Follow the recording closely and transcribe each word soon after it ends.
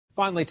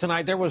Finally,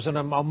 tonight, there was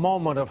a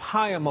moment of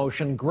high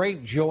emotion,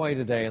 great joy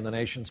today in the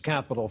nation's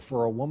capital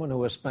for a woman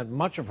who has spent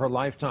much of her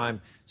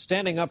lifetime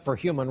standing up for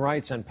human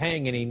rights and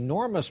paying an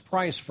enormous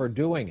price for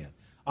doing it.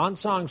 Aung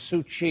San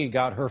Suu Kyi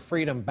got her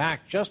freedom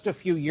back just a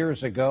few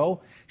years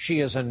ago. She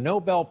is a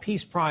Nobel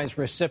Peace Prize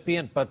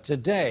recipient, but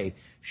today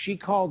she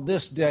called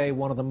this day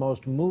one of the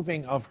most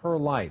moving of her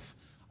life.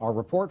 Our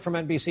report from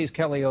NBC's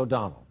Kelly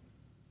O'Donnell.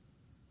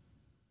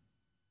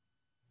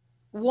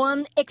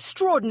 One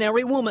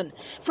extraordinary woman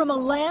from a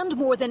land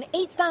more than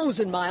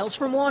 8,000 miles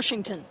from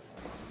Washington.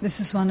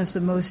 This is one of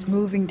the most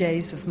moving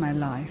days of my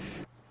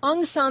life.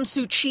 Aung San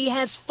Suu Kyi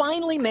has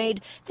finally made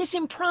this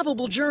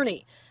improbable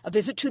journey, a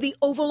visit to the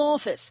Oval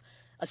Office,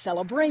 a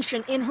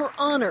celebration in her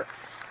honor,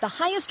 the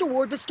highest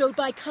award bestowed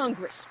by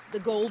Congress, the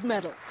gold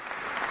medal.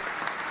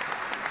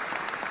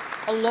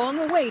 A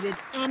long-awaited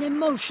and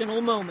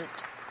emotional moment.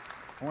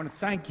 I want to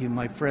thank you,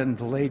 my friend,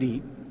 the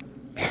lady,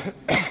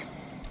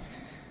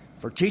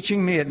 for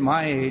teaching me at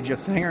my age a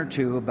thing or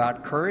two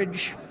about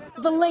courage.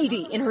 The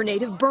lady in her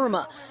native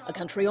Burma, a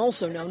country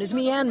also known as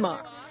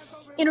Myanmar.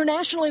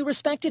 Internationally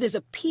respected as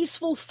a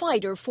peaceful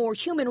fighter for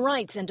human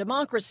rights and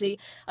democracy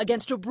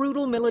against a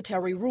brutal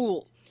military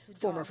rule.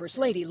 Former First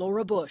Lady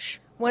Laura Bush.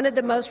 One of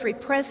the most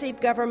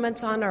repressive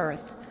governments on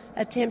earth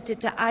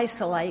attempted to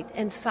isolate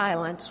and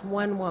silence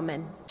one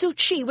woman. Suu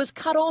Kyi was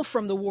cut off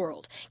from the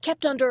world,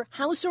 kept under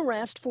house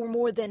arrest for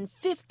more than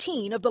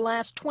 15 of the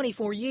last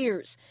 24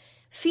 years.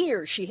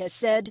 Fear, she has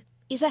said,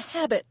 is a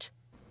habit.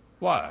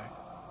 Why?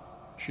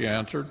 She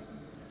answered.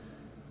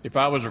 If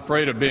I was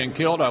afraid of being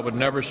killed, I would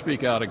never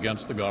speak out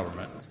against the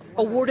government.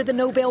 Awarded the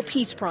Nobel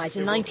Peace Prize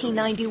in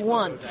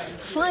 1991,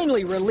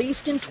 finally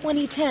released in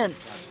 2010,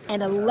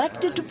 and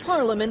elected to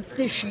Parliament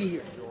this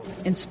year.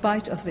 In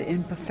spite of the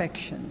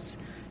imperfections,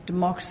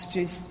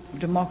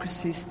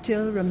 democracy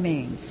still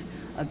remains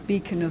a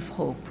beacon of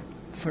hope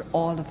for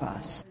all of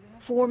us.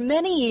 For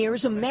many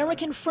years,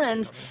 American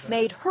friends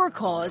made her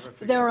cause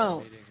their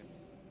own.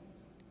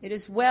 It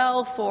is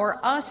well for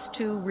us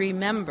to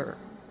remember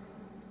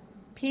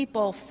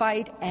people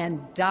fight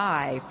and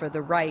die for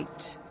the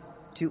right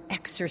to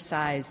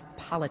exercise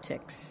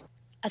politics.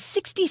 A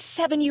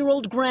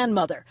 67-year-old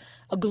grandmother,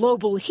 a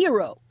global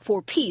hero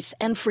for peace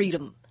and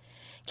freedom.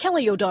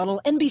 Kelly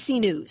O'Donnell, NBC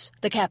News,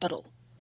 the Capitol.